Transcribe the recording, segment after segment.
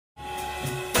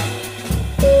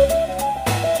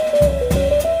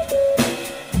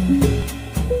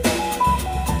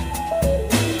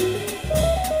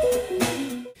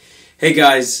Hey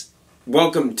guys,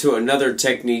 welcome to another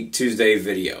Technique Tuesday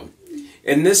video.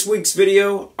 In this week's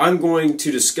video, I'm going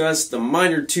to discuss the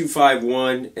minor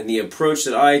 2-5-1 and the approach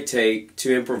that I take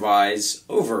to improvise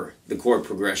over the chord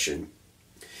progression.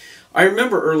 I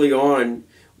remember early on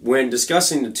when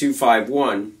discussing the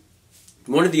 2-5-1,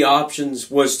 one of the options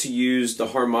was to use the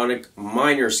harmonic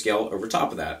minor scale over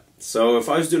top of that. So if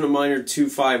I was doing a minor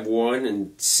 2-5-1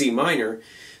 and C minor,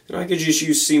 then I could just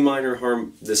use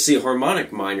the C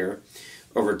harmonic minor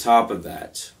over top of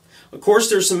that. Of course,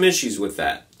 there's some issues with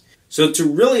that. So to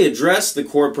really address the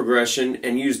chord progression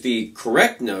and use the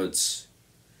correct notes,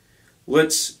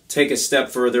 let's take a step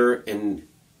further and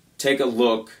take a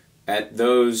look at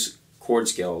those chord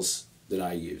scales that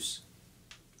I use.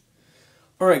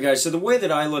 Alright guys, so the way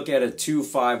that I look at a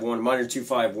 2-5-1, minor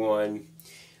 2-5-1,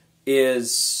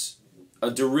 is a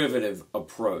derivative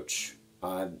approach.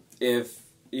 If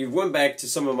you went back to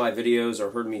some of my videos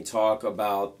or heard me talk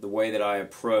about the way that I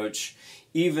approach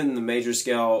even the major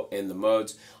scale and the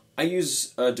modes, I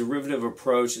use a derivative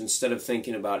approach instead of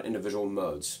thinking about individual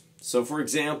modes. So for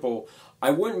example,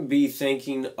 I wouldn't be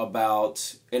thinking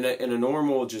about, in a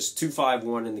normal just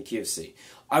 2-5-1 in the key of C,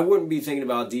 I wouldn't be thinking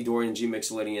about D Dorian, G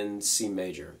Mixolydian, C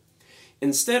major.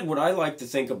 Instead, what I like to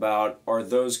think about are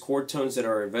those chord tones that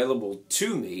are available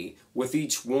to me with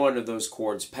each one of those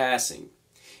chords passing.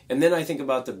 And then I think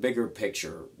about the bigger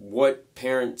picture, what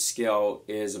parent scale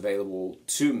is available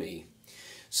to me.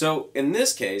 So in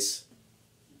this case,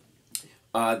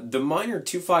 the minor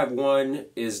 2-5-1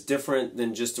 is different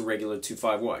than just a regular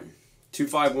 2-5-1.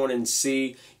 2-5-1 in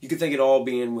C, you could think it all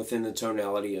being within the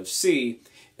tonality of C,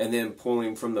 and then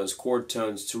pulling from those chord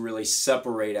tones to really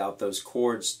separate out those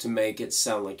chords to make it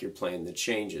sound like you're playing the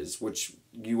changes, which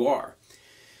you are.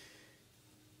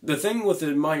 The thing with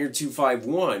the minor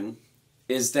 2-5-1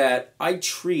 is that I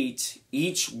treat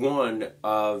each one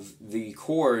of the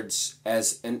chords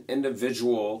as an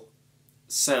individual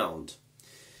sound.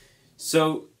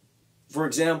 So, for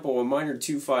example, a minor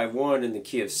 2-5-1 in the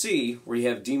key of C, where you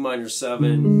have D minor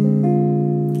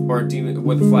 7 or D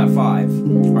with a flat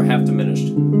 5, or half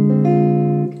diminished.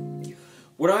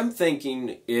 What I'm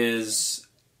thinking is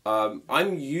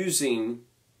I'm using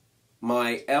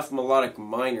my F melodic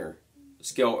minor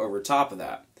scale over top of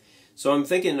that. So I'm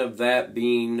thinking of that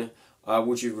being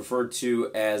what you refer to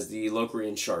as the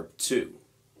Locrian sharp 2.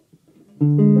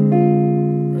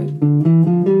 Right?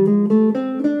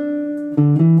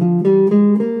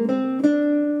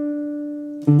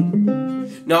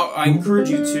 Now I encourage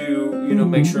you to,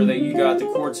 make sure that you got the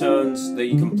chord tones, that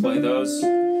you can play those,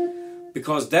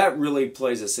 because that really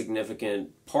plays a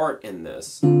significant part in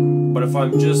this. But if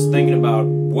I'm just thinking about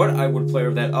what I would play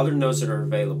over that, other notes that are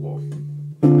available.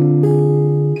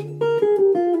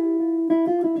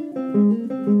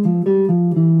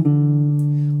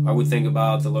 I would think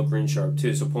about the Locrian sharp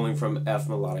 2, so pulling from F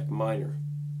melodic minor.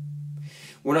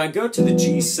 When I go to the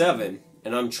G7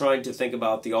 and I'm trying to think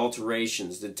about the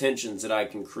alterations, the tensions that I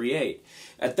can create,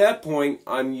 at that point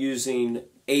I'm using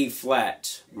A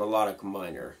flat melodic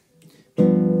minor.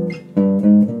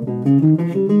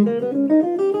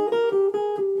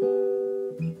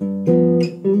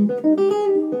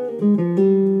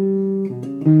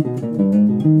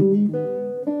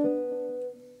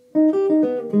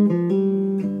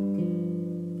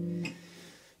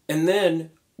 And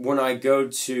then when I go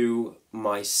to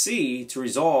my C to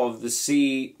resolve the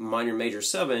C minor major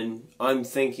 7, I'm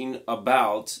thinking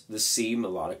about the C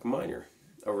melodic minor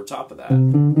over top of that.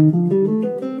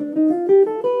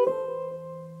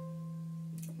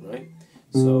 Right?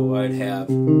 So I'd have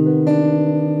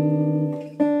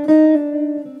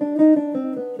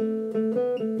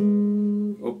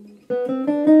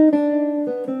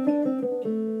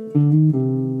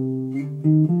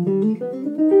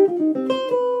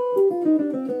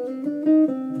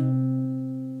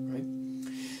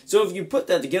So if you put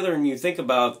that together and you think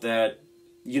about that,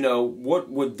 what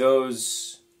would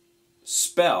those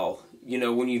spell,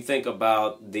 when you think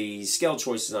about the scale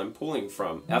choices I'm pulling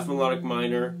from? F melodic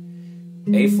minor,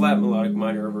 A flat melodic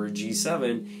minor over a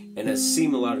G7, and a C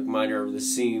melodic minor over the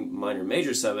C minor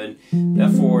major 7,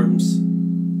 that forms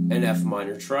an F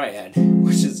minor triad,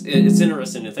 which is, it's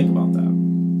interesting to think about that,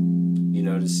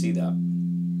 to see that.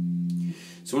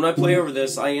 So when I play over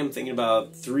this, I am thinking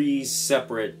about 3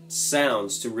 separate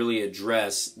sounds to really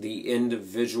address the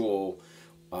individual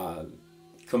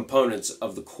components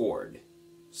of the chord.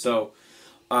 So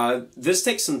this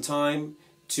takes some time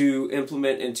to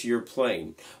implement into your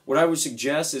playing. What I would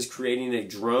suggest is creating a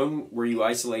drone where you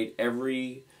isolate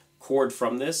every chord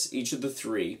from this, each of the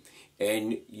 3,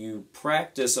 and you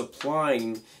practice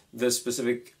applying the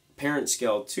specific parent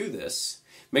scale to this.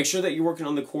 Make sure that you're working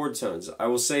on the chord tones. I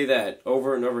will say that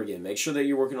over and over again. Make sure that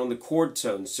you're working on the chord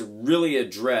tones to really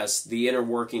address the inner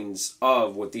workings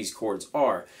of what these chords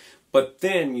are. But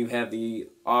then you have the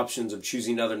options of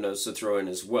choosing other notes to throw in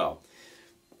as well.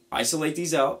 Isolate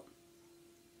these out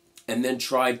and then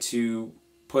try to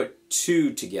put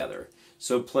two together.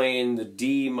 So playing the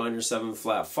D minor 7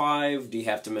 flat 5, D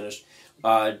half diminished,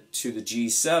 to the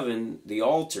G7, the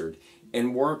altered,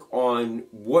 and work on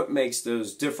what makes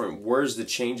those different. Where's the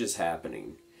changes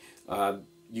happening?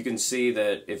 You can see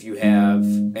that if you have,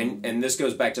 and this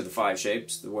goes back to the 5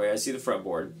 shapes, the way I see the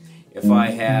fretboard. If I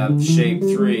have shape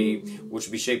 3, which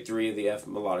would be shape 3 of the F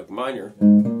melodic minor,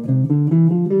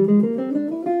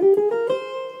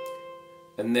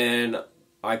 and then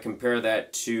I compare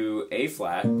that to A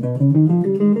flat.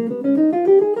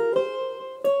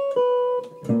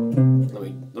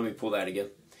 Let me pull that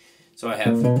again. So I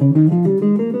have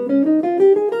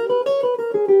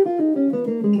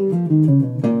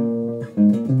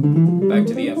back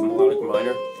to the F melodic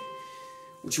minor.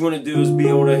 What you want to do is be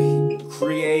able to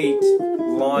create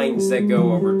lines that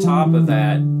go over top of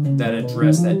that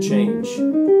address that change.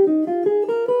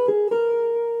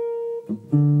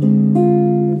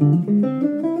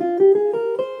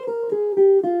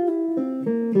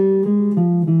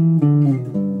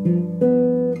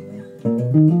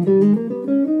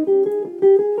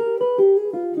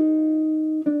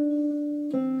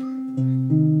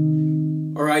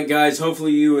 Alright guys,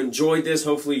 hopefully you enjoyed this.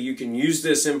 Hopefully you can use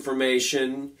this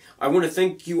information. I want to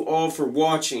thank you all for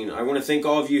watching. I want to thank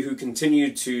all of you who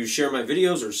continue to share my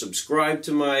videos or subscribe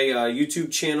to my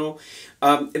YouTube channel.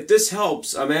 If this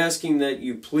helps, I'm asking that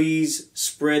you please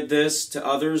spread this to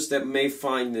others that may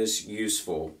find this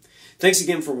useful. Thanks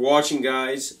again for watching,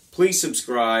 guys. Please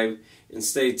subscribe and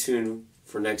stay tuned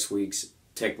for next week's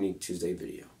Technique Tuesday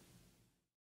video.